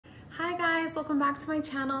guys, welcome back to my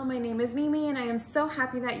channel. My name is Mimi and I am so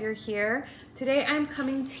happy that you're here. Today I'm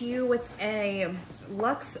coming to you with a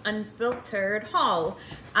Lux Unfiltered haul.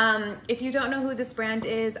 If you don't know who this brand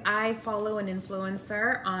is, I follow an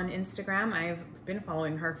influencer on Instagram. I've been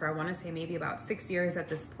following her for I want to say maybe about 6 years at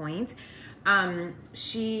this point. Her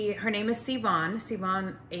name is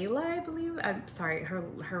Sivan Ayla, I believe. I'm sorry,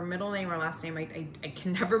 her middle name or last name I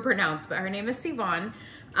can never pronounce, but her name is Sivan.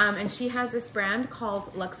 And she has this brand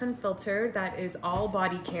called Lux Unfiltered that is all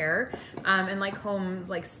body care and like home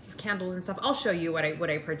like candles and stuff. I'll show you what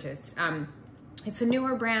I purchased. It's a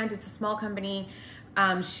newer brand. It's a small company.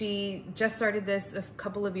 She just started this a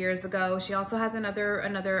couple of years ago. She also has another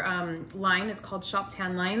line. It's called Shop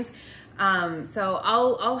Tan Lines. So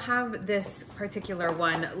I'll have this particular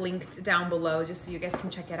one linked down below just so you guys can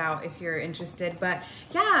check it out if you're interested. But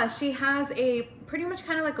yeah, she has a pretty much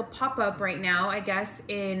kind of like a pop-up right now, I guess,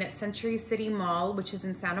 in Century City Mall, which is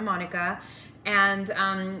in Santa Monica. And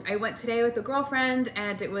I went today with a girlfriend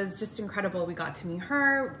and it was just incredible. We got to meet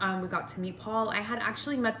her, we got to meet Paul. I had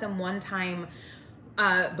actually met them one time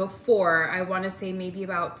before. I want to say maybe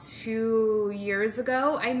about 2 years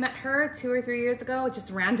ago. I met her 2 or 3 years ago,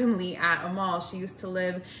 just randomly at a mall. She used to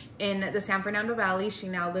live in the San Fernando Valley. She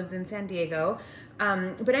now lives in San Diego.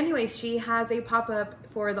 But anyways, she has a pop-up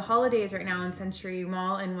for the holidays right now in Century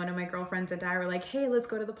Mall, and one of my girlfriends and I were like, hey, let's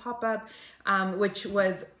go to the pop-up, which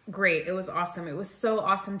was great. It was awesome. It was so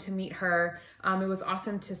awesome to meet her. It was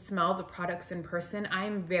awesome to smell the products in person.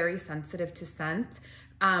 I'm very sensitive to scent.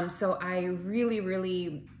 So I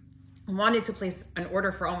really wanted to place an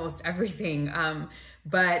order for almost everything,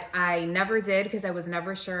 but I never did because I was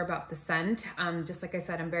never sure about the scent. Just like I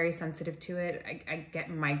said, I'm very sensitive to it. I get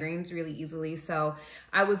migraines really easily. So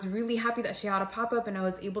I was really happy that she had a pop-up and I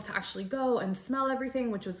was able to actually go and smell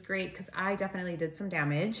everything, which was great because I definitely did some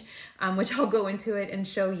damage, which I'll go into it and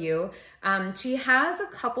show you. She has a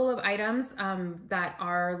couple of items that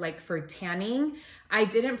are like for tanning. I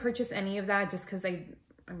didn't purchase any of that just because I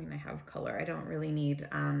have color. I don't really need,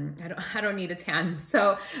 I don't need a tan.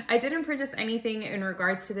 So I didn't purchase anything in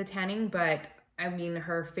regards to the tanning, but I mean,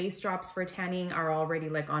 her face drops for tanning are already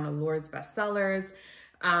like on Allure's bestsellers,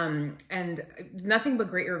 and nothing but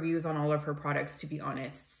great reviews on all of her products, to be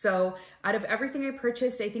honest. So out of everything I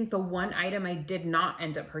purchased, I think the one item I did not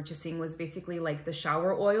end up purchasing was basically like the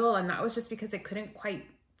shower oil. And that was just because I couldn't quite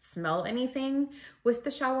smell anything with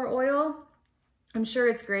the shower oil. I'm sure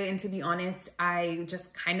it's great, and to be honest, I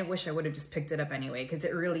just kind of wish I would have just picked it up anyway, because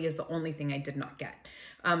it really is the only thing I did not get.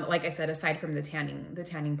 Like I said, aside from the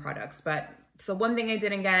tanning products. But so one thing I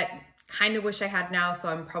didn't get, kind of wish I had now, so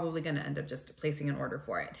I'm probably going to end up just placing an order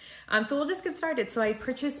for it. So we'll just get started. So I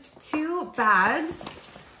purchased 2 bags.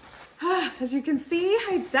 As you can see,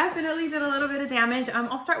 I definitely did a little bit of damage.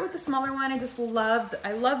 I'll start with the smaller one.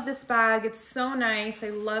 I love this bag. It's so nice. I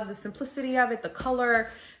love the simplicity of it, the color.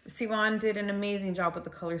 Sivan did an amazing job with the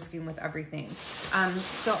color scheme with everything.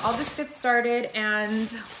 So I'll just get started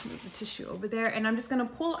and move the tissue over there, and I'm just gonna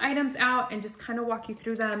pull items out and just kind of walk you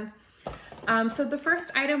through them. So the first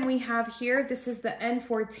item we have here, this is the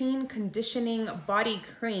N14 Conditioning Body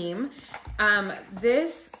Cream.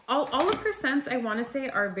 All of her scents, I want to say,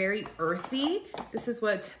 are very earthy. This is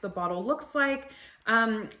what the bottle looks like.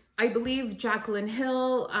 I believe Jaclyn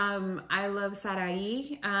Hill, I Love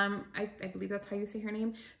Sarai, I believe that's how you say her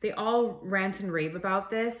name. They all rant and rave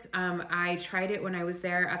about this. I tried it when I was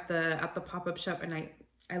there at the pop-up shop, and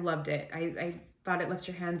I loved it. I thought it left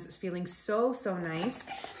your hands feeling so nice.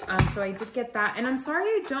 So I did get that, and I'm sorry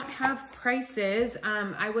I don't have prices.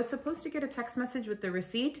 I was supposed to get a text message with the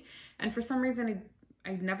receipt, and for some reason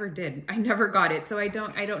I never did. I never got it. So I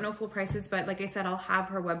don't know full prices, but like I said, I'll have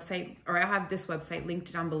her website, or I'll have this website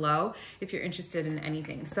linked down below if you're interested in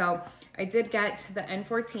anything. So I did get the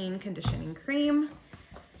N14 Conditioning Cream.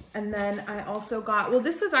 And then I also got, well,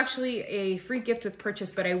 this was actually a free gift with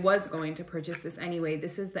purchase, but I was going to purchase this anyway.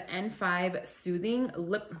 This is the N5 Soothing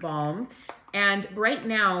Lip Balm. And right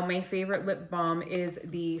now, my favorite lip balm is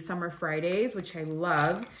the Summer Fridays, which I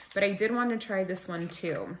love, but I did want to try this one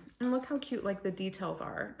too. And look how cute like the details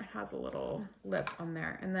are. It has a little lip on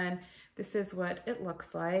there. And then this is what it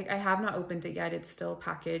looks like. I have not opened it yet. It's still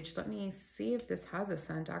packaged. Let me see if this has a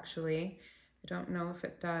scent, actually. I don't know if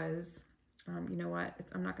it does. You know what?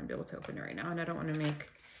 I'm not going to be able to open it right now, and I don't want to make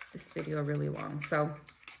this video really long. So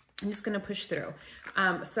I'm just going to push through.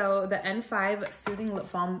 So the N5 Soothing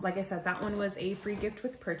Lip Balm, like I said, that one was a free gift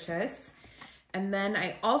with purchase. And then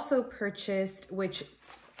I also purchased, which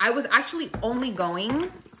I was actually only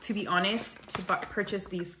going, to be honest, to purchase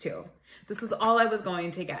these 2. This was all I was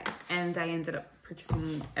going to get, and I ended up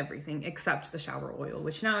purchasing everything except the shower oil,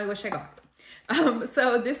 which now I wish I got.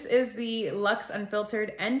 So this is the Lux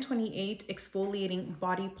Unfiltered N28 Exfoliating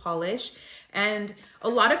Body Polish. And a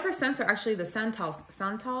lot of her scents are actually the Santal,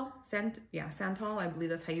 I believe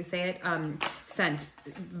that's how you say it, scent.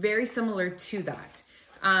 Very similar to that.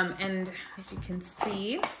 And as you can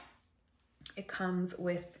see, it comes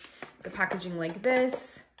with the packaging like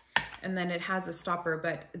this, and then it has a stopper,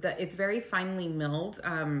 but it's very finely milled.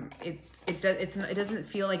 It doesn't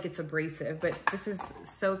feel like it's abrasive, but this is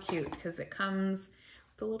so cute because it comes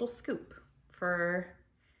with a little scoop for,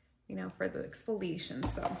 you know, for the exfoliation.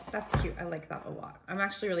 So that's cute. I like that a lot. I'm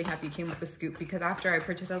actually really happy it came with the scoop because after I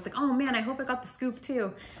purchased, I was like, oh man, I hope I got the scoop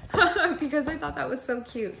too, because I thought that was so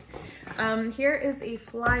cute. Here is a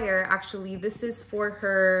flyer. Actually, this is for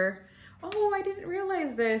her. Oh, I didn't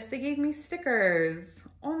realize this. They gave me stickers.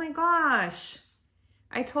 Oh my gosh.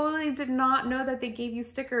 I totally did not know that they gave you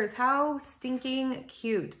stickers. How stinking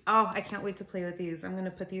cute. Oh, I can't wait to play with these. I'm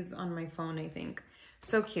gonna put these on my phone, I think.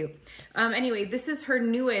 So cute. Anyway, this is her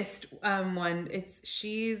newest one.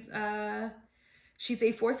 She's a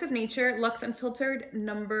Force of Nature Lux Unfiltered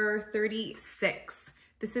number 36.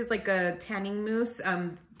 This is like a tanning mousse.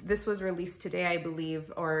 This was released today, I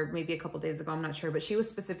believe, or maybe a couple days ago, I'm not sure, but she was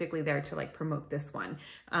specifically there to like promote this one.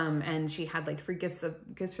 And she had like free gifts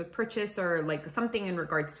for purchase or like something in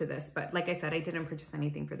regards to this. But like I said, I didn't purchase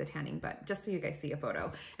anything for the tanning, but just so you guys see a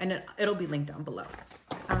photo, and it'll be linked down below.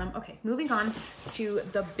 Okay, moving on to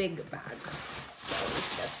the big bag. So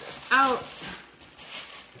let's get this out.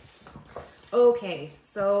 Okay,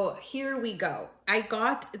 so here we go. I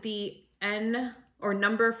got the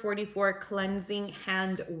number 44 cleansing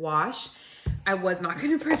hand wash. I was not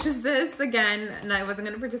going to purchase this again, and I wasn't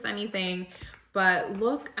going to purchase anything, but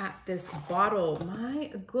look at this bottle.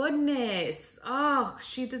 My goodness. Oh,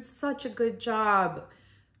 she did such a good job.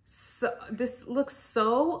 So this looks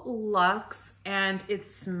so luxe, and it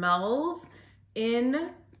smells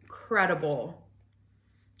incredible.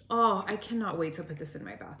 Oh, I cannot wait to put this in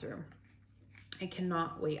my bathroom. I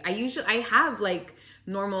cannot wait. I have like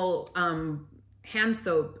normal hand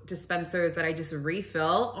soap dispensers that I just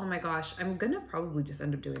refill. Oh my gosh, I'm gonna probably just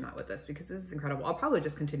end up doing that with this because this is incredible. I'll probably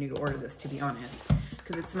just continue to order this, to be honest,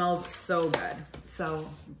 because it smells so good. So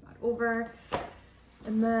move that over.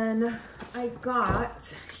 And then I got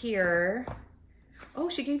here, oh,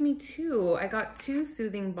 she gave me two. I got two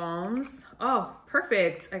soothing balms. Oh,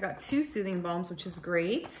 perfect. I got two soothing balms, which is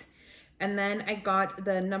great. And then I got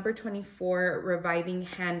the number 24 Reviving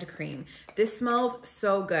Hand Cream. This smelled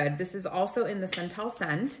so good. This is also in the Santal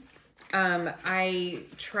scent. I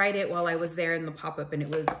tried it while I was there in the pop-up, and it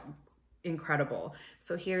was incredible.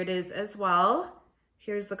 So here it is as well.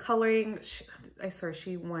 Here's the coloring. I swear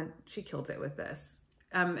she killed it with this.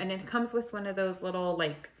 And it comes with one of those little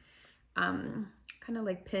like, kind of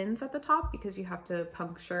like pins at the top, because you have to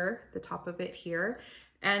puncture the top of it here.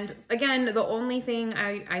 And again, the only thing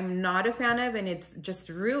I'm not a fan of, and it's just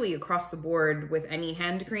really across the board with any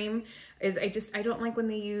hand cream, is I don't like when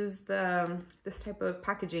they use this type of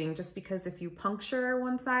packaging, just because if you puncture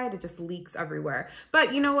one side, it just leaks everywhere.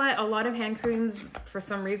 But you know what? A lot of hand creams, for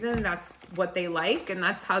some reason, that's what they like, and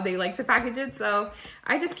that's how they like to package it. So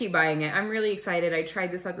I just keep buying it. I'm really excited. I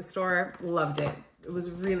tried this at the store, loved it. It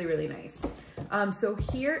was really, really nice. So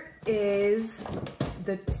here is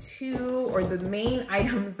the main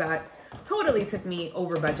items that totally took me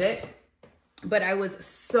over budget, but I was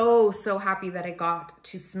so happy that I got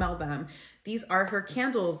to smell them. These are her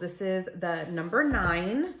candles. This is the number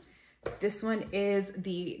 9. This one is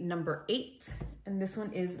the number 8, and this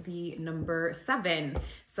one is the number 7.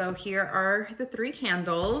 So here are the 3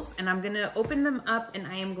 candles, and I'm gonna open them up, and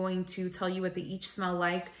I am going to tell you what they each smell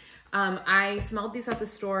like. I smelled these at the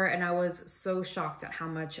store, and I was so shocked at how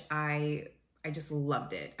much I just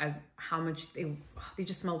loved it, as how much they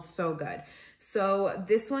just smell so good. So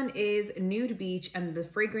this one is Nude Beach, and the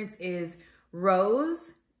fragrance is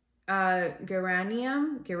Rose,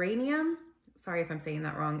 Geranium, sorry if I'm saying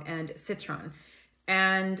that wrong, and Citron.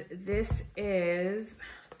 And this is,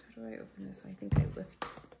 how do I open this? I think I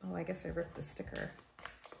I guess I ripped the sticker.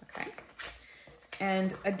 Okay.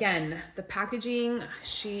 And again, the packaging,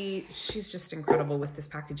 she's just incredible with this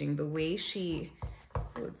packaging. The way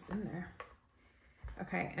oh, it's in there.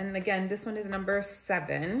 Okay, and again, this one is number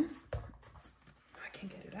 7. Oh, I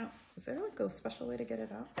can't get it out. Is there like a special way to get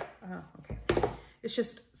it out? Oh, okay. It's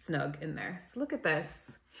just snug in there. So look at this.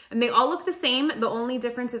 And they all look the same. The only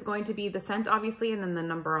difference is going to be the scent, obviously, and then the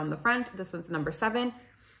number on the front. This one's number 7.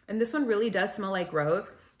 And this one really does smell like rose.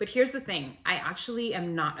 But here's the thing, I actually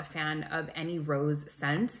am not a fan of any rose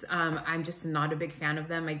scents. I'm just not a big fan of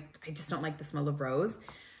them. I just don't like the smell of rose.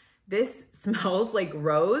 This smells like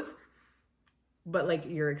rose. but like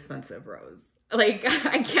your expensive rose. Like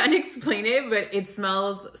I can't explain it, but it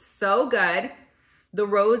smells so good. The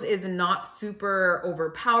rose is not super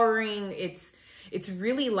overpowering. It's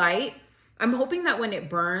really light. I'm hoping that when it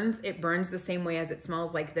burns the same way as it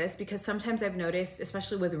smells like this, because sometimes I've noticed,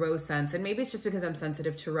 especially with rose scents, and maybe it's just because I'm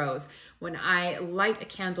sensitive to rose, when I light a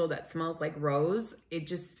candle that smells like rose,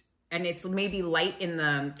 and it's maybe light in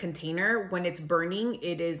the container, when it's burning,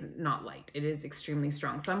 it is not light. It is extremely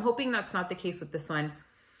strong. So I'm hoping that's not the case with this one,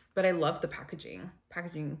 but I love the packaging.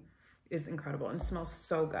 Packaging is incredible and smells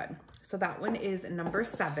so good. So that one is number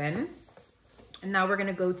 7. And now we're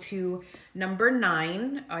gonna go to number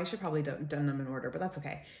 9. Oh, I should probably done them in order, but that's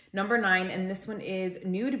okay. Number 9, and this one is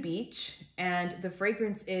Nude Beach, and the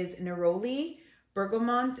fragrance is neroli,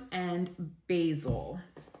 bergamot, and basil.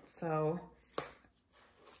 So,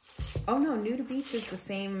 oh no, Nude Beach is the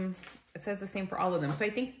same. It says the same for all of them. So I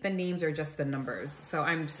think the names are just the numbers. So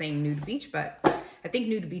I'm saying Nude Beach, but I think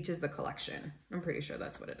Nude Beach is the collection. I'm pretty sure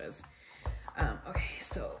that's what it is. Okay,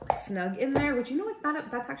 so snug in there, which, you know what,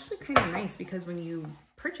 that's actually kind of nice, because when you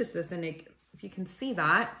purchase this, and if you can see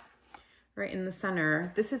that right in the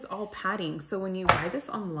center, this is all padding. So when you buy this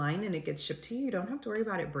online and it gets shipped to you, you don't have to worry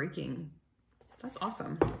about it breaking. That's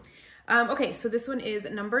awesome. Okay, so this one is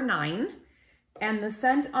number 9, and the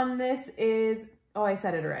scent on this is, oh, I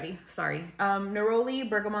said it already, sorry. Neroli,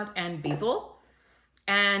 bergamot, and basil.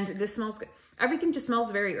 And this smells good. Everything just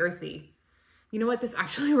smells very earthy. You know what? This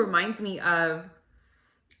actually reminds me of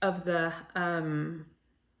the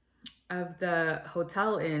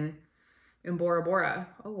hotel in Bora Bora.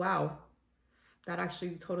 Oh, wow. That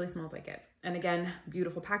actually totally smells like it. And again,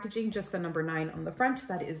 beautiful packaging, just the number 9 on the front.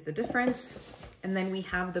 That is the difference. And then we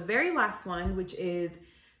have the very last one, which is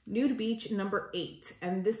Nude Beach number 8.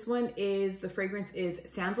 And this one is, the fragrance is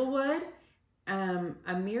sandalwood,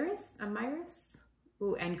 Amiris,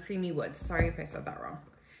 ooh, and creamy woods. Sorry if I said that wrong.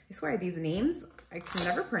 I swear, these names, I can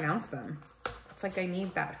never pronounce them. It's like I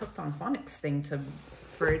need that Hooked on Phonics thing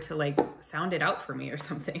for it to like sound it out for me or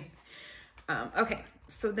something. Okay,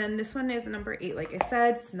 so then this one is number 8, like I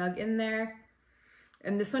said, snug in there.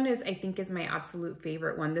 And this one is, I think, is my absolute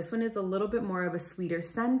favorite one. This one is a little bit more of a sweeter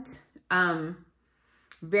scent.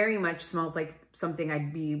 Very much smells like something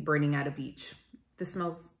I'd be burning at a beach. This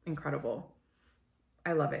smells incredible.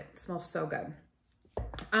 I love it. It smells so good.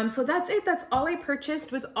 So that's it. That's all I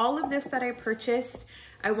purchased. With all of this that I purchased,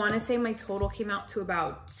 I want to say my total came out to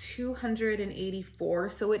about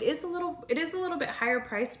 $284. So it is a little bit higher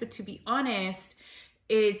priced, but to be honest,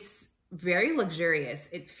 it's very luxurious.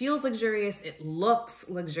 It feels luxurious. It looks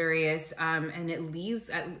luxurious. And it leaves,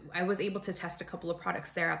 I was able to test a couple of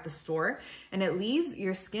products there at the store, and it leaves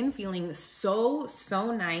your skin feeling so,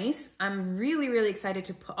 so nice. I'm really, really excited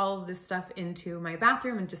to put all of this stuff into my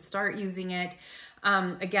bathroom and just start using it.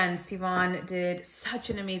 Again, Sivan did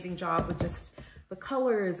such an amazing job with just the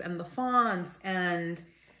colors and the fonts, and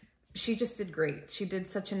she just did great. She did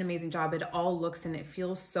such an amazing job. It all looks and it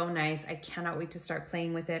feels so nice. I cannot wait to start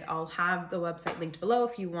playing with it. I'll have the website linked below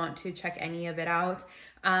if you want to check any of it out.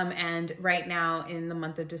 And right now in the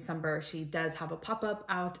month of December, she does have a pop-up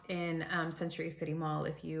out in Century City Mall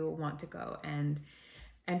if you want to go and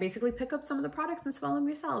basically pick up some of the products and smell them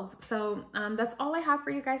yourselves. So that's all I have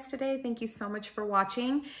for you guys today. Thank you so much for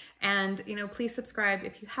watching. And, you know, please subscribe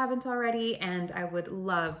if you haven't already. And I would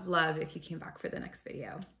love if you came back for the next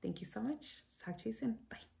video. Thank you so much. Talk to you soon.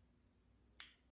 Bye.